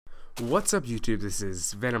What's up YouTube, this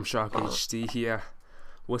is VenomShockHD here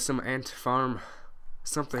with some AntFarm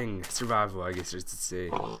something survival, I guess you could say.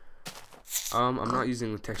 I'm not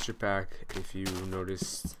using the texture pack, if you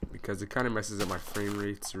noticed, because it kind of messes up my frame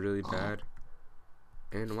rates really bad.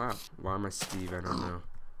 And wow, why am I Steve? I don't know.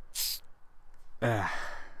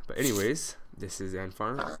 But anyways, this is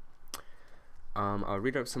AntFarm. I'll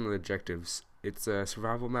read out some of the objectives. It's a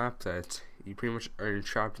survival map that you pretty much are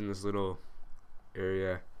trapped in this little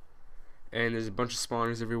area. And there's a bunch of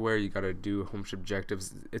spawners everywhere. You gotta do a bunch of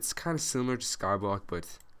objectives. It's kind of similar to Skyblock,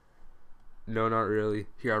 but no, not really.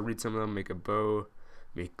 Here, I'll read some of them. Make a bow,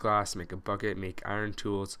 make glass, make a bucket, make iron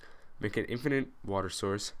tools, make an infinite water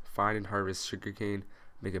source, find and harvest sugarcane,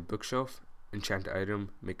 make a bookshelf, enchant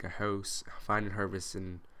item, make a house, find and harvest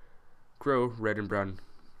and grow red and brown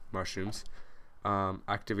mushrooms,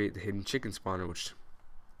 activate the hidden chicken spawner, which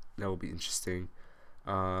that will be interesting.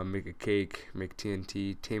 Make a cake, make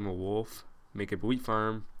TNT, tame a wolf, make a wheat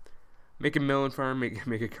farm, make a melon farm,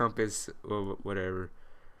 make a compass, whatever.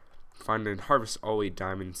 Find and harvest all 8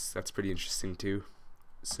 diamonds. That's pretty interesting too.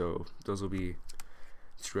 So those will be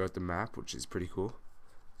throughout the map, which is pretty cool.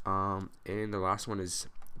 And the last one is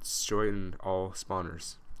destroying all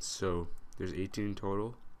spawners. So there's 18 in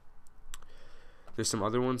total. There's some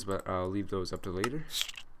other ones, but I'll leave those up to later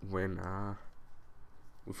when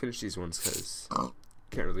we finish these ones, because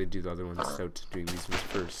can't really do the other ones without doing these ones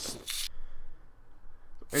first.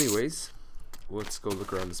 Anyways, let's go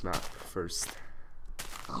look around this map first.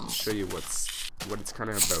 I'll show you what it's kind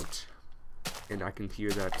of about. And I can hear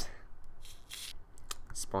that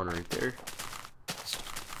spawner right there.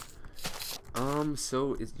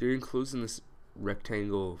 So you're enclosed in this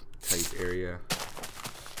rectangle type area,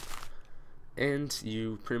 and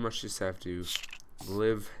you pretty much just have to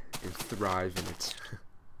live and thrive in it.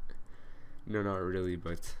 No, not really,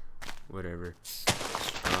 but whatever.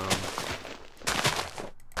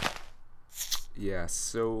 Yeah,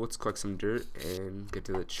 so let's collect some dirt and get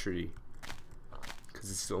to the tree, because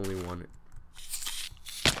it's the only one.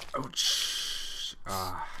 Ouch!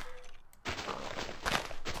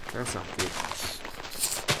 That's not good.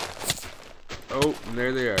 Oh, and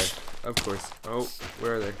there they are. Of course. Oh,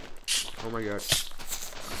 where are they? Oh my god.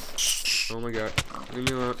 Oh my god. Leave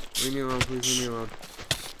me alone. Leave me alone, please leave me alone.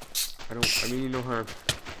 I mean you no harm.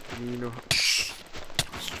 I mean you no harm.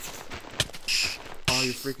 Oh,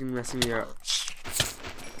 you're freaking messing me up.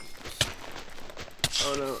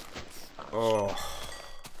 Oh no. Oh.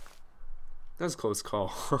 That was a close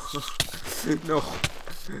call. No.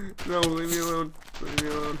 No, leave me alone. Leave me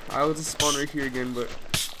alone. I'll just spawn right here again, but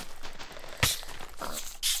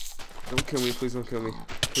don't kill me, please don't kill me.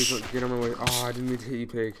 Please don't get on my way. Oh, I didn't mean to hit you,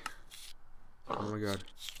 pig. Oh my god.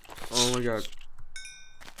 Oh my god.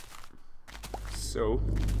 So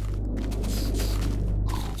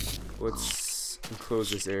let's enclose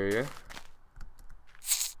this area.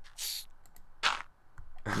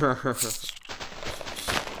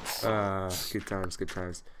 Good times, good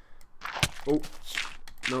times. Oh,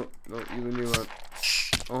 no, no, you leave me alone.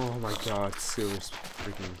 Oh my god, silver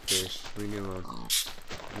freaking fish. Leave me alone.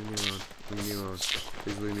 Leave me alone. Leave me alone.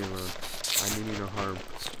 Please leave me alone. I mean you no harm.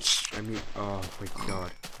 I mean, oh my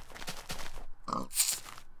god.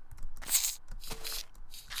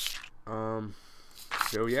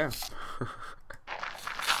 So yeah.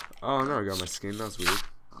 Oh no, I got my skin. That's weird.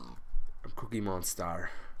 I'm Cookie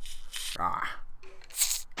Monster.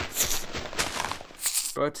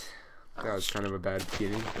 But that was kind of a bad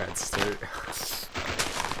beginning, bad start.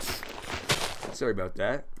 Sorry about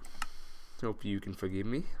that. Hope you can forgive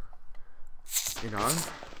me. You know,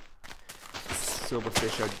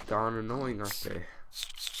 silverfish are darn annoying, aren't they?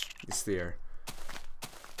 Yes, they are.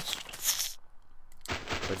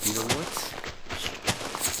 But you know what?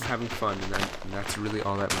 I'm having fun, and that's really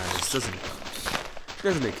all that matters,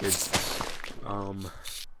 doesn't it, kids?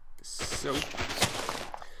 So I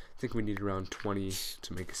think we need around 20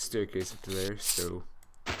 to make a staircase up to there. So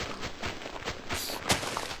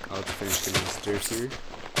I'll finish getting this dirt here.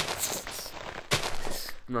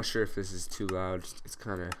 I'm not sure if this is too loud. It's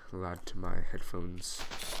kind of loud to my headphones.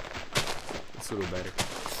 It's a little better.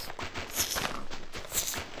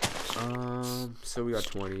 So we got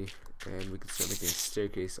 20, and we can start making a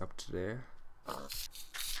staircase up to there.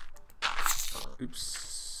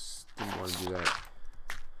 Oops, didn't want to do that.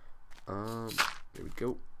 There we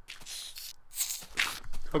go.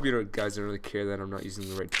 Hope you guys don't really care that I'm not using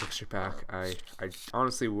the right texture pack. I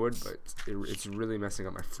honestly would, but it's really messing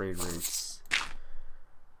up my frame rates.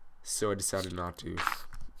 So I decided not to.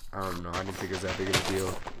 I don't know, I didn't think it was that big of a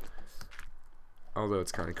deal. Although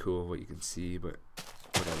it's kind of cool what you can see, but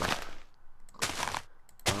whatever.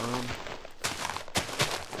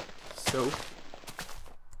 So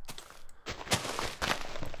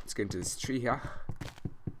let's get into this tree here.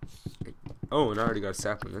 Oh, and I already got a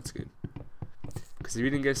sapling. That's good. Because if you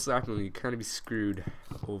didn't get a sapling, you'd kind of be screwed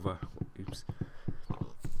over. Oops.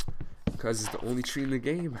 Because it's the only tree in the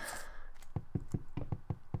game.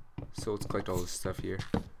 So let's collect all this stuff here.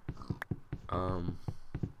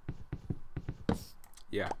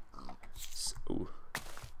 Yeah. So,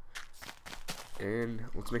 and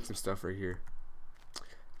let's make some stuff right here.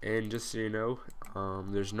 And just so you know,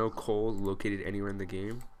 there's no coal located anywhere in the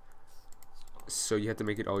game, so you have to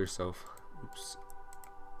make it all yourself. Oops.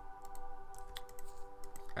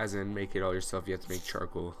 As in, make it all yourself. You have to make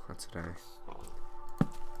charcoal. That's what I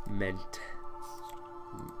meant.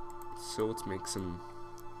 So let's make some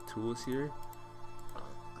tools here.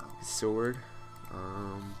 Sword.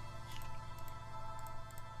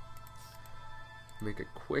 Make a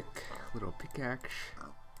quick little pickaxe.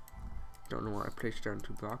 Don't know why I placed down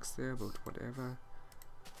 2 blocks there, but whatever.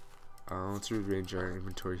 Let's rearrange our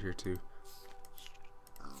inventory here too.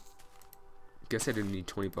 Guess I didn't need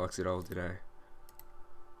 20 blocks at all, did I?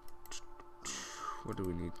 What do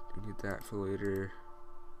we need? We need that for later.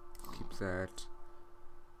 Keep that.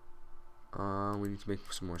 We need to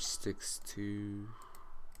make some more sticks too.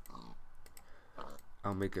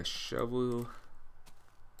 I'll make a shovel.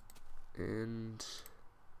 And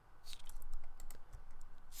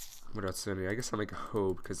what else do I need? I guess I'll make a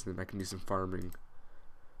hoe because then I can do some farming.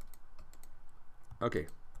 Okay.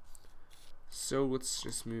 So let's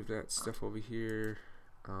just move that stuff over here.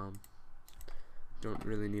 Don't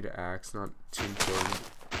really need an axe, not too important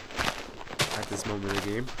at this moment of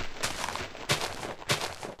the game.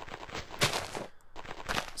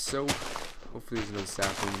 So hopefully there's another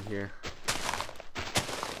sapling in here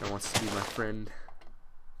that wants to be my friend.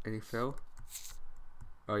 Any fell?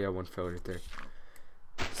 Oh yeah, one fell right there.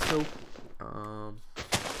 So, no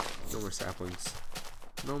more saplings.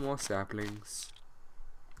 No more saplings.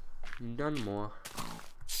 None more.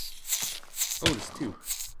 Oh, there's 2.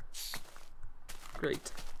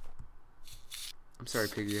 Great. I'm sorry,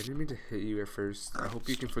 Piggy. I didn't mean to hit you at first. I hope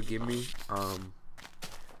you can forgive me. Hope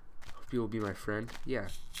you will be my friend. Yeah.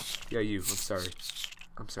 Yeah, you. I'm sorry.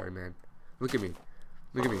 I'm sorry, man. Look at me.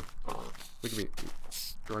 Look at me. Look at me.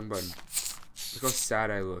 Wrong button. Look how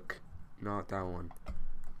sad I look. Not that one.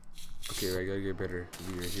 Okay, I gotta get better.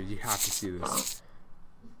 You have to see this.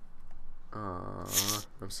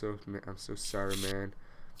 I'm so sorry, man.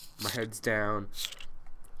 My head's down.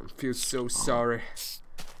 I feel so sorry.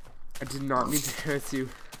 I did not mean to hurt you.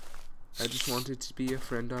 I just wanted to be your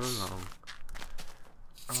friend all along.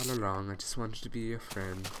 All along, I just wanted to be your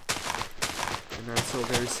friend. And I'm so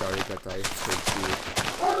very sorry that I hurt you.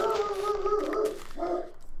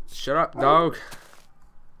 Shut up, dog.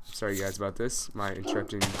 Sorry guys about this. My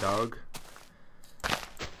interrupting dog.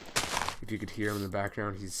 If you could hear him in the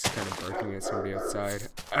background, he's kind of barking at somebody outside.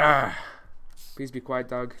 Ah! Please be quiet,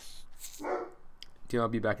 dog. I'll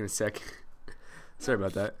be back in a sec. Sorry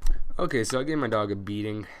about that. Okay, so I gave my dog a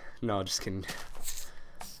beating. No, just kidding.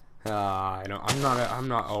 I know I'm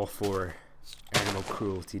not all for animal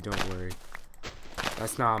cruelty. Don't worry.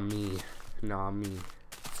 That's not me. Not me.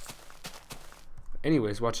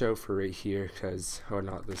 Anyways, watch out for right here, or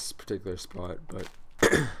not this particular spot, but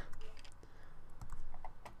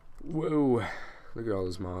whoa! Look at all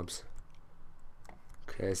those mobs.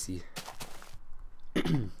 Crazy.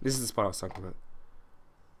 This is the spot I was talking about.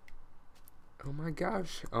 Oh my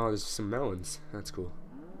gosh! Oh, there's some melons. That's cool.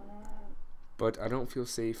 But I don't feel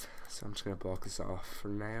safe, so I'm just gonna block this off for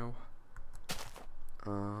now.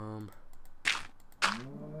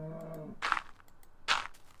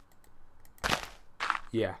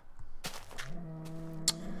 Yeah.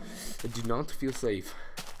 I do not feel safe.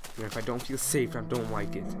 And if I don't feel safe, I don't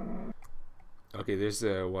like it. Okay, there's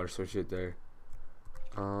a water source right there.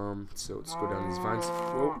 So let's go down these vines.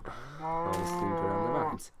 Whoa. Oh, this didn't go down the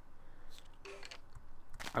vines.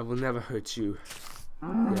 I will never hurt you.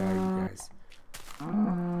 Yeah, you guys.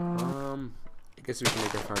 I guess we can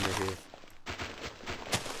make our farm right here.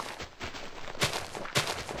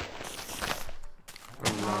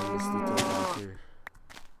 This little dog here.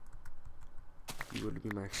 You would be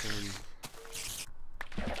my friend.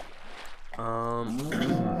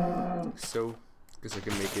 So guess I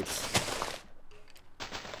can make it.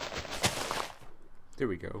 There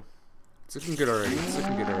we go. It's looking good already. It's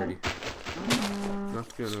looking good already.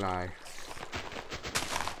 Not gonna lie.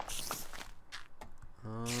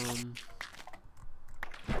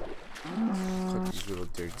 Cut these little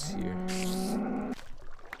dirts here.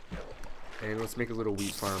 And let's make a little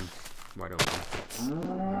wheat farm. Why don't we?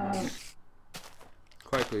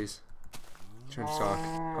 Quiet, please. Trying to talk.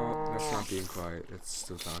 Oh, that's not being quiet. That's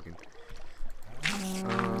still talking.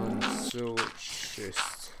 So let's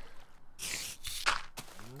just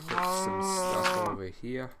put some stuff over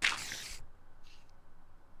here.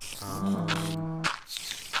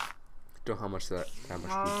 Don't know how much that much we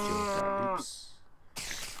deal with that. Oops.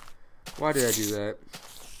 Why did I do that?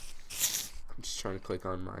 I'm just trying to click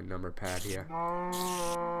on my number pad here.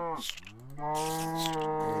 And,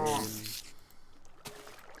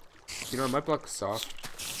 you know, I might block this off.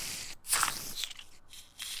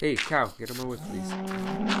 Hey, cow, get on my way, please.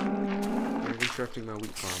 You're interrupting my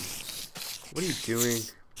wheat farm. What are you doing?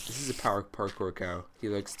 This is a parkour cow. He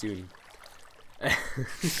likes doing...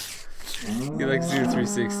 he likes doing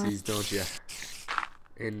 360s, don't ya?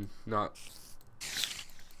 And not...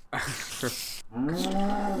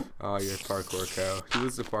 Oh, you're a parkour cow. He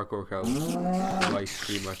was a parkour cow life,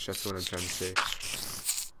 pretty much. That's what I'm trying to say.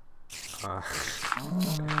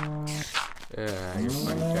 Yeah, you're a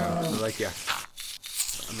funny cow. I like ya.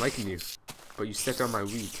 I'm liking you. But you stepped on my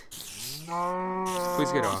wheat.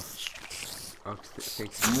 Please get off. Oh,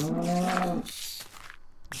 thanks.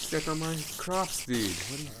 You stepped on my crops, dude.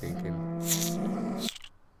 What are you thinking?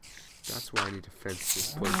 That's why I need to fence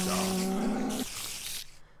this place off.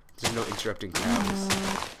 There's no interrupting cows.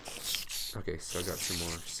 Okay, so I got some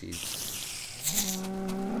more seeds.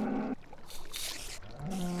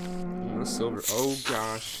 No silver. Oh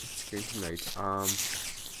gosh, it's getting tonight. I'm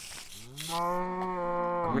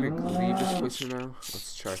gonna leave this place for now.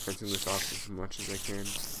 Let's try fencing this off as much as I can.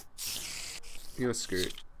 You know, screw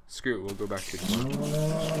it. Screw it, we'll go back to tomorrow.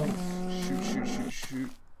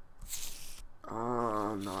 Shoot.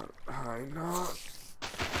 Not high, not.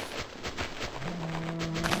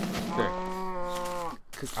 There.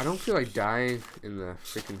 Because I don't feel like dying in the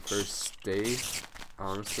freaking first day.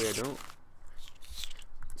 Honestly, I don't.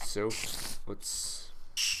 So, let's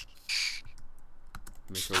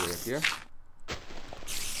make our way up here.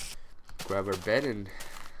 Grab our bed and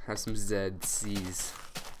have some ZCs.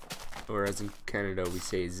 Or as in Canada, we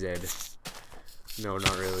say Z. No,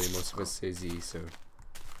 not really. Most of us say Z, so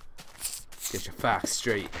get your facts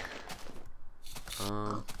straight.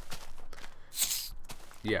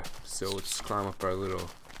 Yeah, so let's climb up our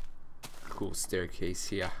little cool staircase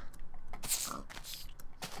here.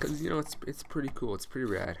 Cause you know it's pretty cool. It's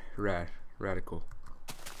pretty radical.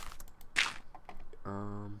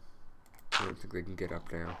 I don't think they can get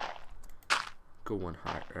up now. Go one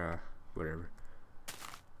high, whatever.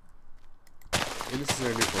 And this is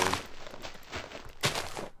our new home.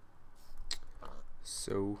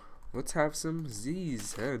 So let's have some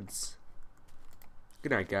Z's heads.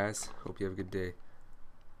 Good night, guys. Hope you have a good day.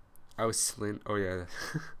 I was Slint. Oh yeah.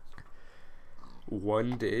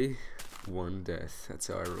 One day, one death. That's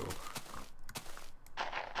how I roll.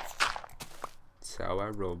 That's how I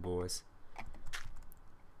roll, boys.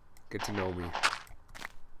 Get to know me.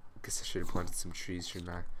 Guess I should have planted some trees, shouldn't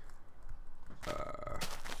I?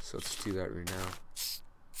 So let's do that right now.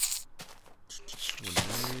 One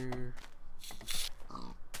there.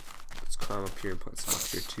 Let's climb up here and plant some up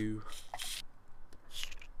here too.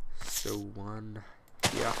 So one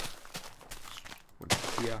here. One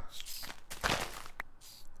here.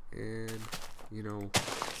 And, you know,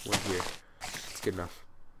 one here. It's good enough.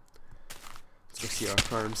 Let's go see how our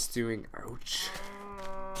farm's doing. Ouch.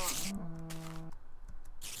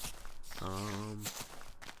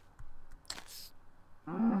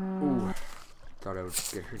 Ooh. Thought I would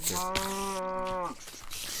get hurt there.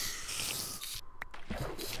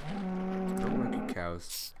 I don't like you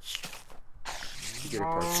cows. You get a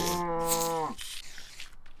parkour.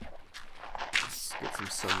 Let's get some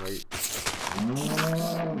sunlight.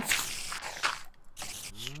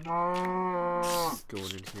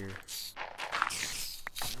 Going in here.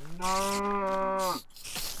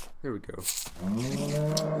 There we go.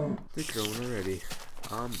 They're growing already.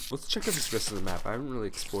 Let's check out this rest of the map. I haven't really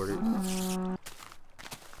explored it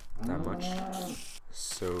that much.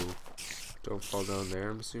 So, don't fall down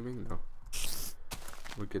there, I'm assuming? No.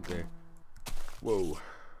 We're good there. Whoa.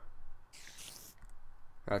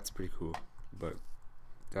 That's pretty cool. But,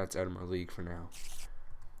 that's out of my league for now.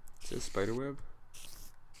 Is it a spider web?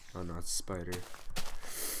 Oh no, it's a spider.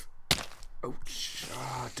 Ouch.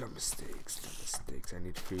 Ah, dumb mistakes. Dumb mistakes. I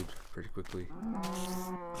need food pretty quickly.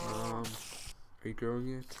 Are you growing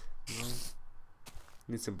it? No.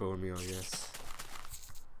 Need some bone meal, yes.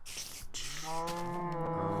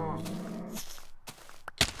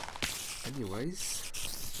 Anyways,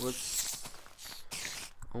 let's.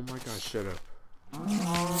 Oh my god, shut up.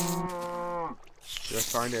 Should I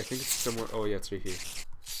find it? I think it's somewhere. Oh yeah, it's right here.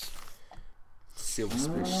 Silver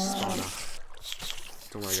fish spawner.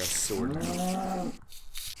 Don't worry, I got a sword now.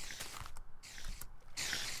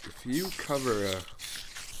 If you cover a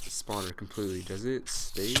spawner completely, does it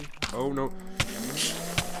stay? Oh no.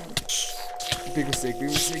 Big mistake, big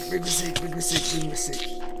mistake, big mistake, big mistake, big mistake.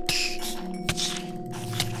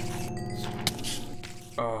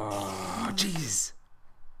 Oh, jeez.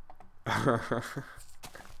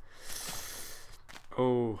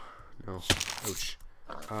 Oh, no. Ouch.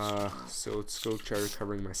 So let's go try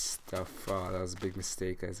recovering my stuff. That was a big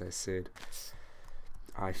mistake, as I said.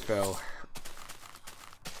 I fell.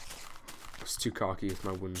 I was too cocky with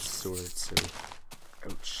my wooden sword, so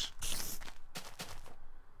ouch.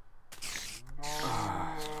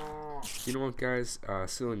 You know what, guys? I'll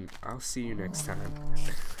see you next time.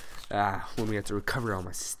 When we have to recover all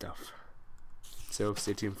my stuff. So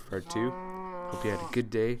stay tuned for part 2. Hope you had a good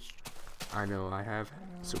day. I know I have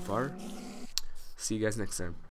so far. See you guys next time.